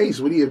Ricky Gervais,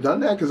 would he have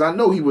done that? Because I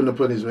know he wouldn't have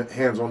put his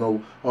hands on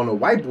a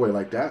white boy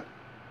like that.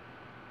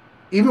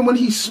 Even when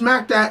he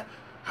smacked that,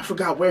 I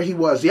forgot where he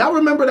was. Y'all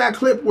remember that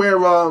clip where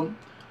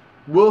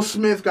Will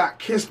Smith got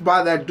kissed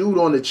by that dude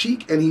on the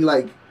cheek and he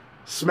like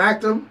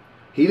smacked him?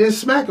 He didn't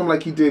smack him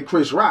like he did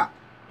Chris Rock.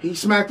 He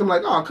smacked him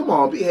like, oh, come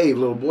on, behave,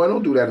 little boy.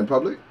 Don't do that in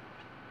public.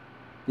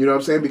 You know what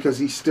I'm saying? Because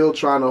he's still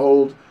trying to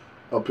hold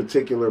a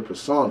particular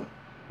persona,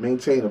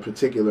 maintain a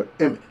particular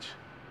image,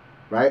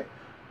 right?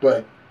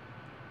 But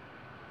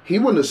he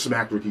wouldn't have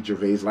smacked Ricky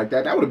Gervais like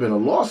that. That would have been a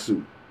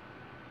lawsuit.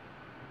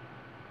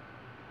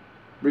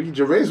 Ricky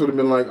Gervais would have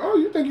been like, oh,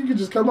 you think you could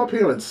just come up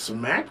here and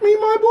smack me,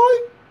 my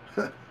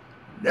boy?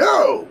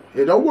 No,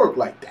 it don't work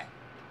like that.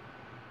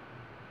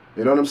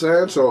 You know what I'm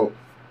saying? So,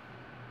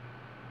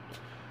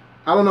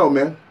 I don't know,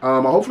 man.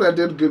 Hopefully I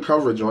did good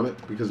coverage on it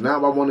because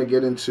now I want to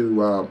get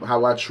into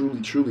how I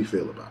truly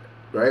feel about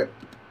it, right?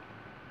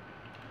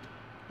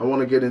 I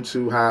want to get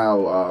into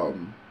how,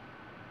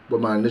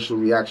 what my initial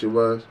reaction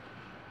was.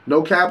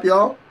 No cap,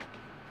 y'all.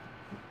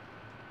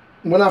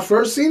 When I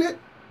first seen it,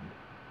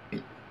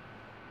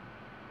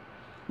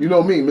 you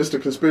know me,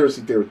 Mr.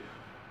 Conspiracy Theory.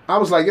 I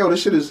was like, yo,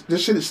 this shit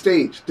is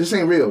staged. This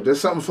ain't real.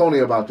 There's something phony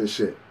about this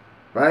shit,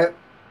 right?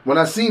 When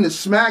I seen the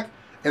smack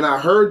and I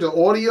heard the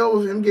audio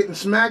of him getting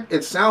smacked,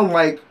 it sounded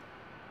like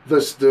the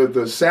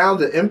sound,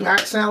 the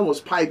impact sound was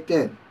piped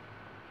in.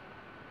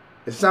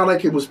 It sounded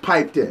like it was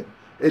piped in.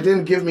 It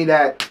didn't give me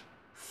that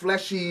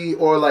fleshy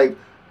or like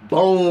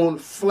bone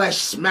flesh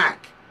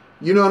smack.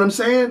 You know what I'm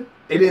saying?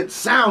 It didn't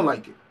sound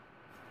like it.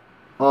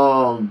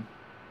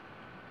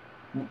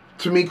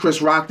 To me,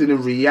 Chris Rock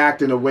didn't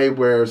react in a way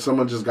where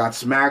someone just got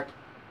smacked.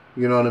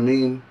 You know what I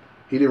mean?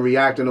 He didn't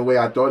react in the way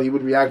I thought he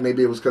would react.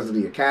 Maybe it was because of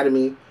the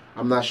Academy.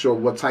 I'm not sure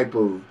what type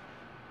of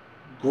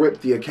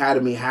grip the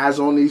Academy has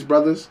on these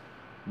brothers.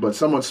 But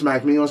someone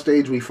smacked me on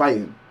stage, we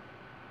fighting.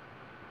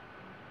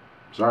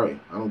 Sorry,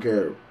 I don't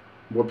care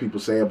what people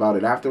say about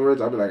it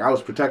afterwards. I'll be like, I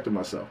was protecting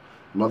myself.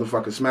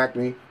 Motherfucker smacked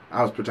me,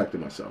 I was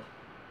protecting myself.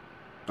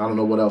 I don't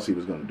know what else he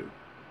was gonna do.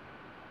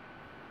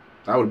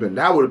 That would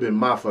have been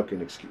my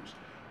fucking excuse.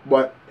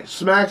 But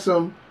smacks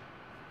him,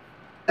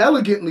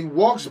 elegantly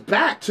walks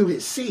back to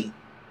his seat,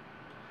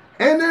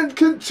 and then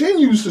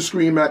continues to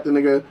scream at the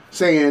nigga,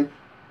 saying,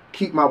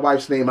 keep my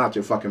wife's name out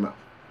your fucking mouth.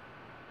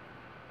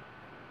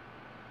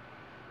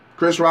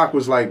 Chris Rock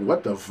was like,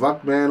 what the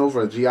fuck, man,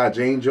 over a G.I.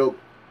 Jane joke?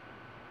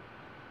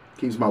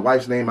 Keeps my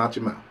wife's name out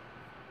your mouth.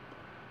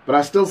 But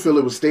I still feel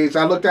it was staged.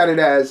 I looked at it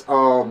as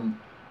a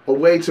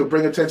way to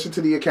bring attention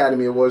to the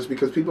Academy Awards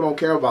because people don't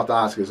care about the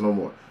Oscars no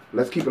more.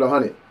 Let's keep it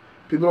 100.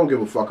 People don't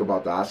give a fuck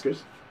about the Oscars.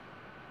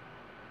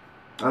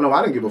 I know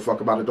I didn't give a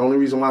fuck about it. The only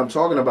reason why I'm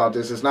talking about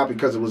this is not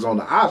because it was on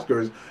the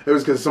Oscars. It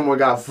was because someone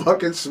got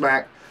fucking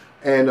smacked.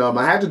 And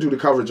I had to do the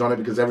coverage on it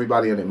because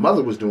everybody and their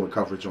mother was doing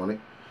coverage on it.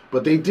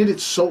 But they did it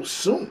so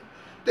soon.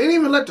 They didn't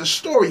even let the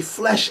story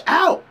flesh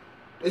out.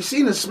 They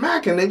seen the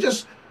smack and they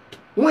just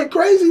went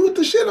crazy with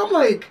the shit. I'm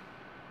like,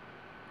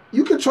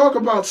 you could talk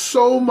about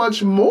so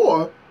much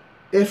more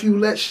if you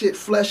let shit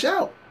flesh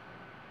out.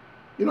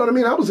 You know what I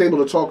mean? I was able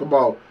to talk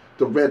about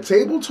the Red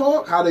Table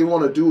Talk, how they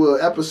want to do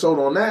an episode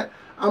on that.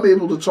 I'm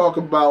able to talk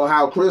about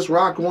how Chris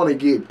Rock want to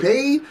get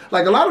paid.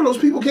 Like, a lot of those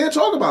people can't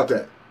talk about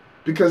that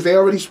because they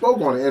already spoke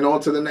on it and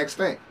on to the next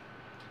thing.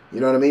 You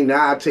know what I mean?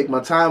 Now I take my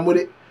time with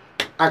it.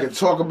 I can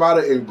talk about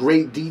it in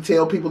great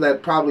detail. People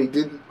that probably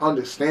didn't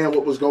understand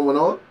what was going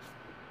on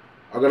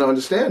are going to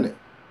understand it.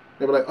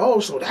 They'll be like, oh,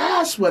 so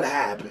that's what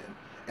happened.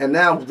 And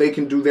now they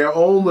can do their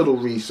own little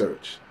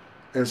research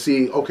and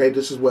see, okay,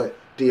 this is what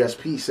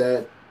DSP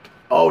said.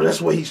 Oh, that's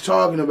what he's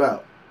talking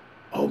about.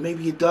 Oh,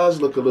 maybe it does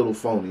look a little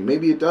phony.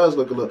 Maybe it does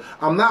look a little...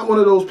 I'm not one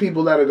of those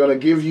people that are going to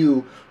give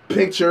you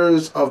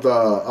pictures of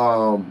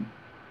the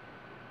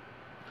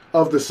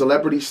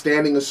celebrity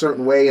standing a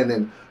certain way and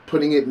then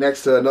putting it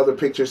next to another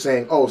picture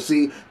saying, oh,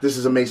 see, this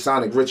is a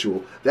Masonic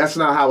ritual. That's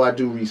not how I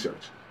do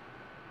research.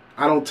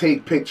 I don't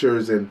take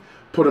pictures and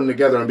put them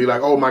together and be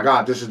like, oh my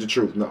God, this is the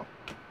truth. No.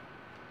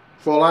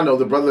 For all I know,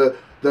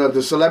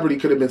 the celebrity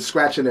could have been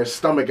scratching their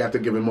stomach at the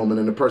given moment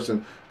and the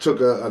person took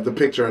the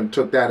picture and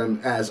took that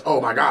as, oh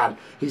my God,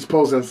 he's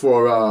posing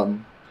for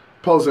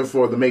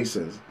the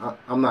Masons.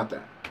 I'm not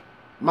that.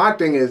 My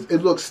thing is, it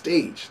looks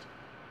staged.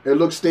 It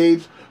looks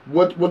staged.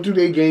 What do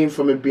they gain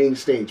from it being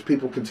staged?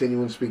 People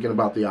continuing speaking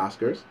about the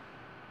Oscars,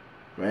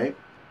 right?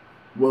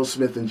 Will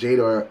Smith and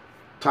Jada are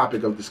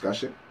topic of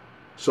discussion.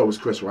 So is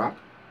Chris Rock.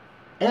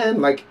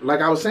 And like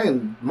I was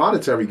saying,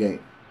 monetary gain.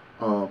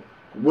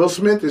 Will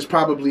Smith is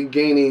probably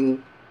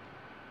gaining,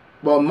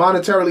 well,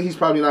 monetarily he's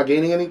probably not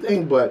gaining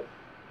anything, but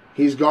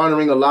he's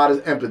garnering a lot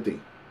of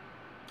empathy.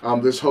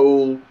 This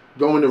whole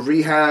going to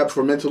rehab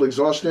for mental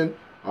exhaustion,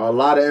 a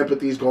lot of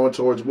empathy is going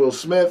towards Will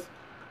Smith.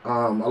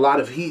 A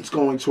lot of heat's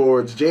going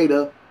towards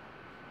Jada.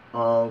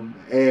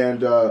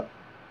 And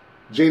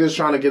Jada's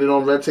trying to get it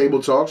on Red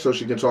Table Talk so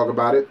she can talk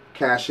about it,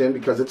 cash in,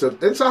 because it's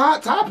a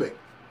hot topic.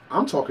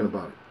 I'm talking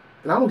about it.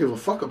 And I don't give a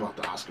fuck about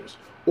the Oscars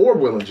or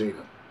Will and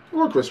Jada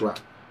or Chris Rock.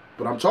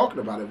 But I'm talking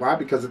about it. Why?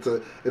 Because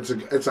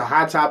it's a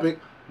hot topic,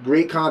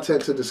 great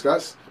content to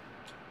discuss.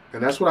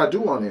 And that's what I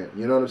do on there.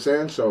 You know what I'm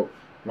saying? So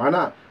why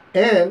not?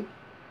 And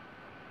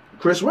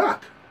Chris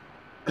Rock.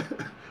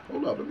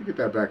 Hold up, let me get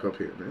that back up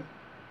here, man.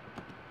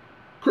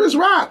 Chris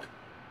Rock.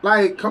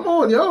 Like, come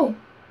on, yo.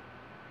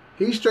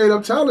 He's straight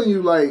up telling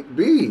you, like,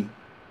 B,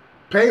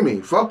 pay me.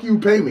 Fuck you,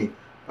 pay me.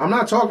 I'm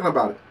not talking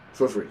about it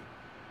for free.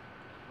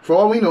 For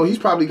all we know, he's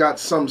probably got a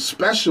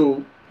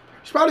special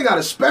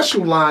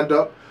lined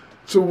up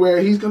to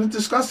where he's going to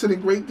discuss it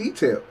in great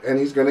detail. And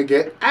he's going to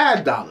get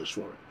ad dollars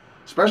for it.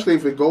 Especially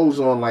if it goes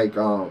on, like,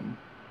 or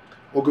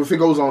if it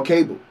goes on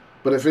cable.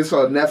 But if it's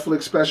a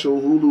Netflix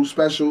special, Hulu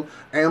special,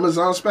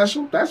 Amazon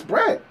special, that's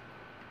bread.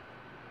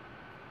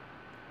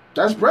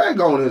 That's bread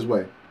going his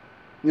way.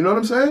 You know what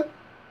I'm saying?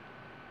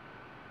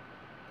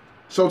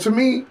 So to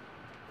me,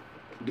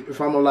 if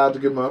I'm allowed to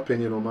give my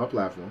opinion on my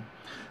platform,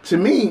 to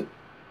me,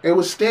 it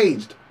was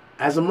staged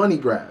as a money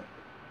grab.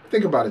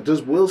 Think about it.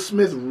 Does Will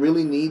Smith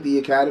really need the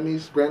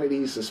Academies? Granted,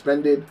 he's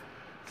suspended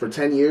for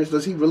 10 years.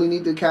 Does he really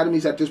need the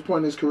Academies at this point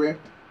in his career?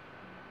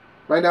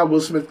 Right now,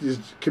 Will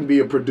Smith can be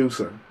a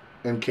producer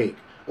and cake.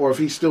 Or if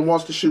he still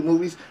wants to shoot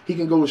movies, he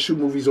can go and shoot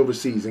movies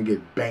overseas and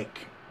get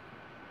bank.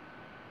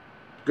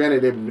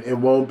 Granted, it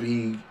won't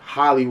be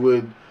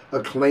Hollywood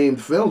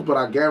acclaimed films, but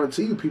I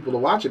guarantee you people will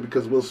watch it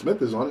because Will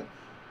Smith is on it.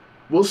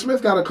 Will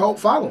Smith got a cult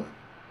following.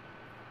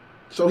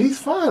 So he's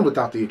fine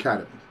without the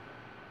Academy.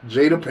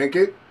 Jada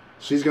Pinkett,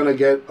 she's going to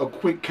get a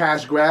quick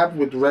cash grab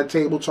with the Red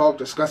Table Talk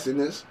discussing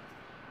this.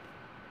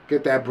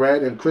 Get that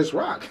bread. And Chris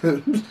Rock.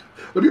 Let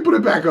me put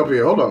it back up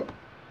here. Hold up.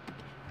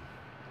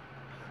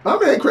 My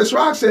man Chris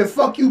Rock said,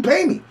 fuck you,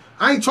 pay me.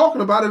 I ain't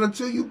talking about it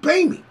until you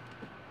pay me.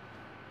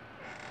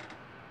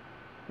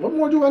 What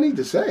more do I need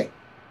to say?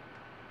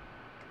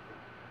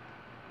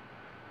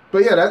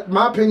 But yeah,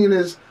 my opinion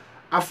is,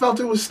 I felt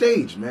it was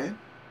staged, man.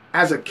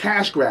 As a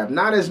cash grab,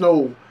 not as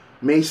no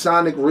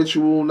Masonic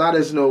ritual, not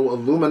as no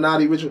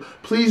Illuminati ritual.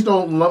 Please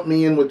don't lump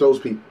me in with those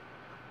people.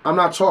 I'm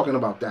not talking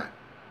about that.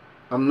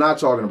 I'm not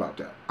talking about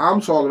that. I'm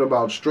talking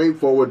about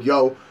straightforward,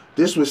 yo,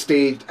 this was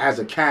staged as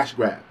a cash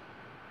grab.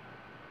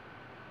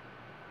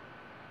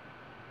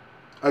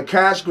 A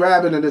cash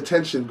grab and an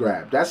attention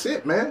grab. That's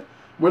it, man.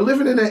 We're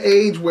living in an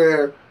age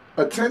where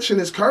attention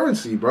is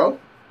currency, bro.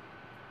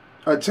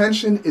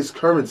 Attention is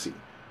currency.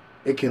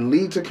 It can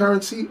lead to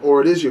currency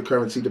or it is your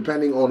currency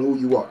depending on who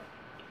you are.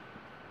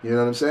 You know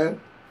what I'm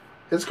saying?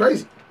 It's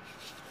crazy.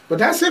 But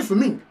that's it for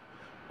me.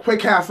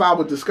 Quick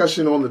half-hour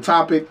discussion on the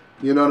topic.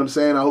 You know what I'm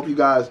saying? I hope you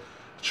guys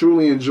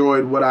truly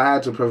enjoyed what I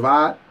had to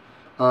provide.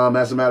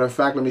 As a matter of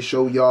fact, let me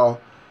show y'all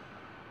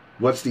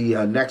what's the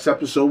next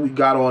episode we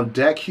got on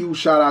deck. Huge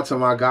shout out to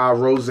my guy,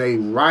 Rose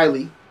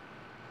Riley.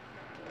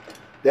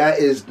 That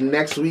is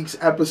next week's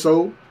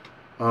episode.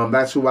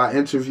 That's who I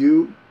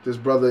interviewed. This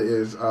brother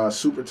is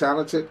super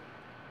talented.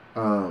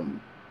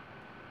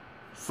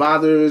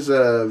 Father is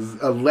a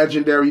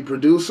legendary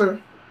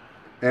producer.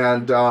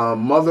 And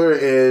mother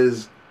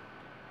is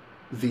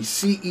the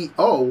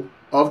CEO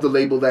of the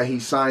label that he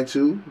signed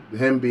to,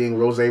 him being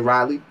Rose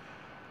Riley.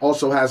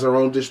 Also has her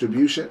own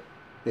distribution.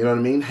 You know what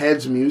I mean?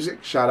 Heads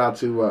Music. Shout out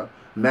to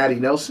Maddie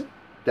Nelson.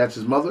 That's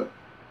his mother.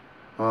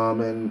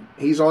 And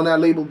he's on that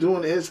label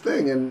doing his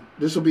thing. And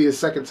this will be his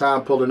second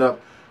time pulling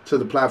up to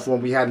the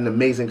platform. We had an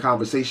amazing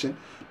conversation.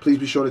 Please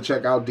be sure to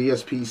check out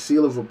DSP's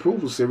Seal of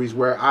Approval series,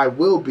 where I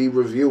will be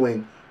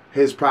reviewing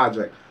his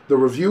project. The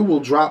review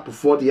will drop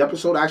before the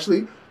episode.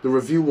 Actually, the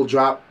review will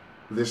drop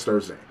this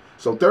Thursday.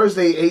 So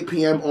Thursday, 8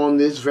 p.m. on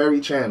this very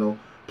channel.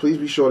 Please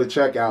be sure to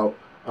check out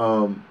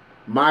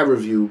my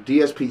review,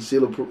 DSP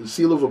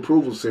Seal of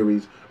Approval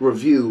series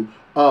review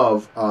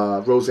of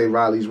Rose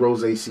Riley's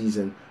Rose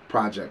Season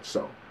project.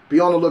 So be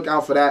on the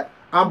lookout for that.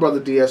 I'm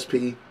Brother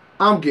DSP.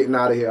 I'm getting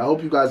out of here. I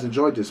hope you guys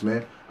enjoyed this,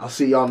 man. I'll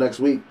see y'all next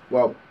week.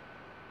 Well,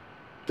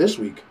 this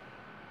week,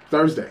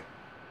 Thursday.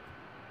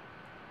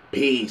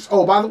 Peace.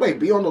 Oh, by the way,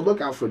 be on the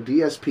lookout for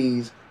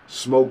DSP's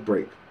Smoke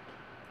Break.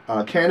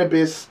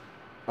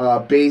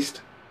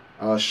 Cannabis-based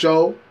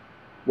show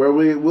where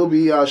we will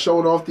be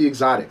showing off the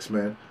exotics,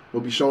 man.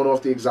 We'll be showing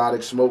off the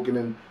exotics, smoking,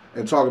 and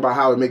talk about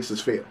how it makes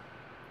us feel.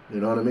 You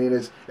know what I mean?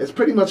 It's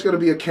pretty much going to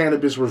be a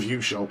cannabis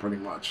review show, pretty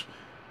much.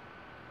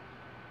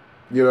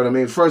 You know what I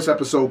mean? First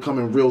episode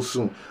coming real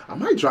soon. I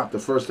might drop the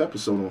first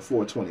episode on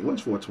 420.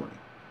 When's 420?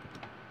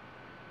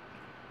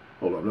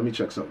 Hold on, let me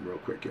check something real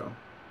quick, y'all.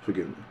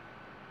 Forgive me.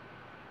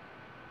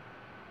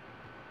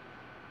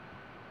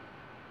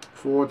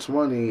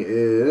 420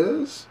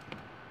 is...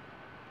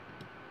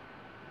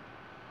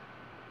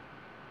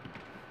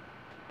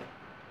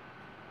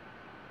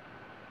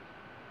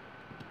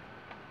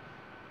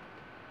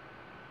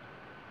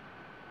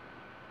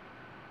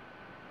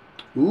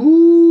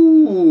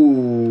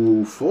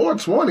 Ooh,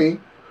 420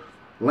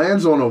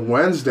 lands on a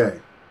Wednesday.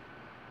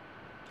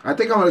 I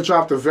think I'm going to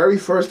drop the very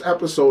first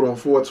episode on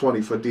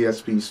 420 for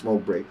DSP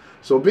Smoke Break.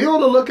 So be on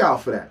the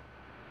lookout for that.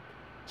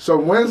 So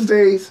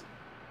Wednesdays,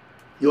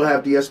 you'll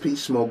have DSP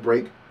Smoke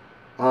Break.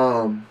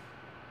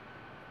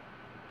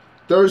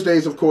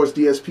 Thursdays, of course,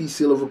 DSP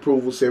Seal of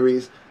Approval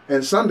series.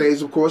 And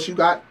Sundays, of course, you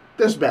got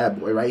this bad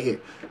boy right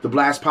here. The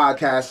Blast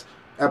Podcast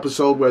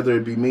episode, whether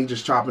it be me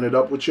just chopping it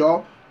up with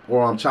y'all,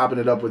 or I'm chopping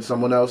it up with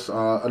someone else,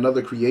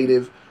 another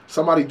creative,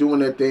 somebody doing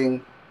their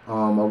thing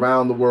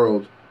around the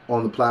world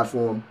on the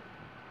platform.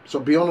 So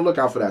be on the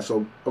lookout for that.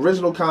 So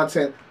original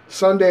content,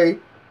 Sunday,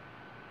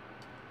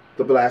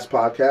 the Blast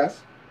Podcast.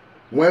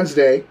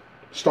 Wednesday,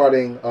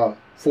 starting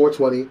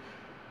 420,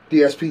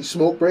 DSP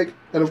Smoke Break.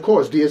 And of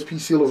course, DSP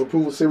Seal of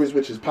Approval series,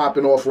 which is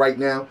popping off right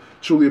now.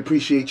 Truly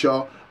appreciate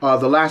y'all.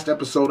 The last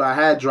episode I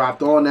had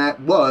dropped on that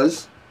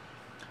was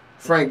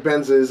Frank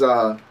Benz's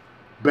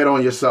Bet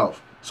on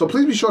Yourself. So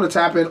please be sure to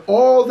tap in.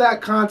 All that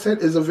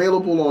content is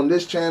available on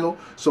this channel.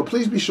 So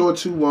please be sure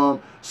to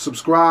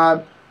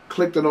subscribe,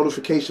 click the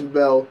notification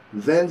bell,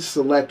 then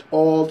select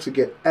all to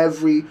get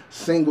every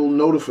single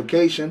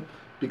notification.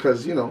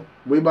 Because, you know,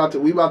 we about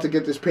to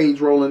get this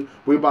page rolling.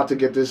 We're about to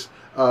get this.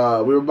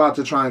 We're about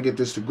to try and get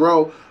this to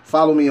grow.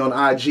 Follow me on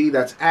IG.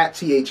 That's at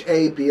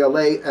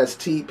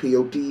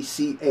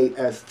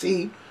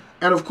THABLASTPODCAST.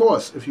 And of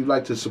course, if you'd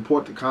like to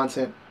support the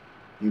content,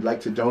 you'd like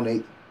to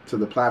donate to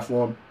the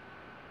platform,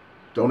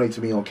 donate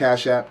to me on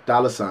Cash App,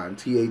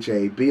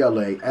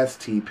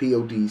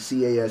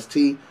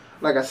 $THABLASTPODCAST.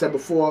 Like I said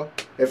before,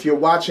 if you're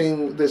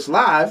watching this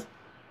live,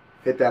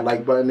 hit that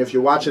like button. If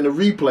you're watching the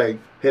replay,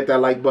 hit that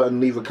like button,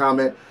 leave a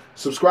comment.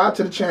 Subscribe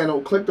to the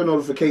channel, click the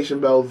notification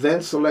bell,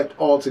 then select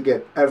all to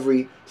get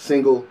every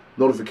single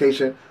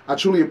notification. I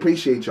truly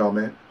appreciate y'all,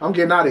 man. I'm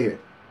getting out of here.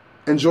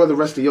 Enjoy the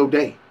rest of your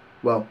day.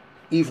 Well,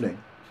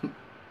 evening.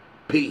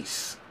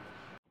 Peace.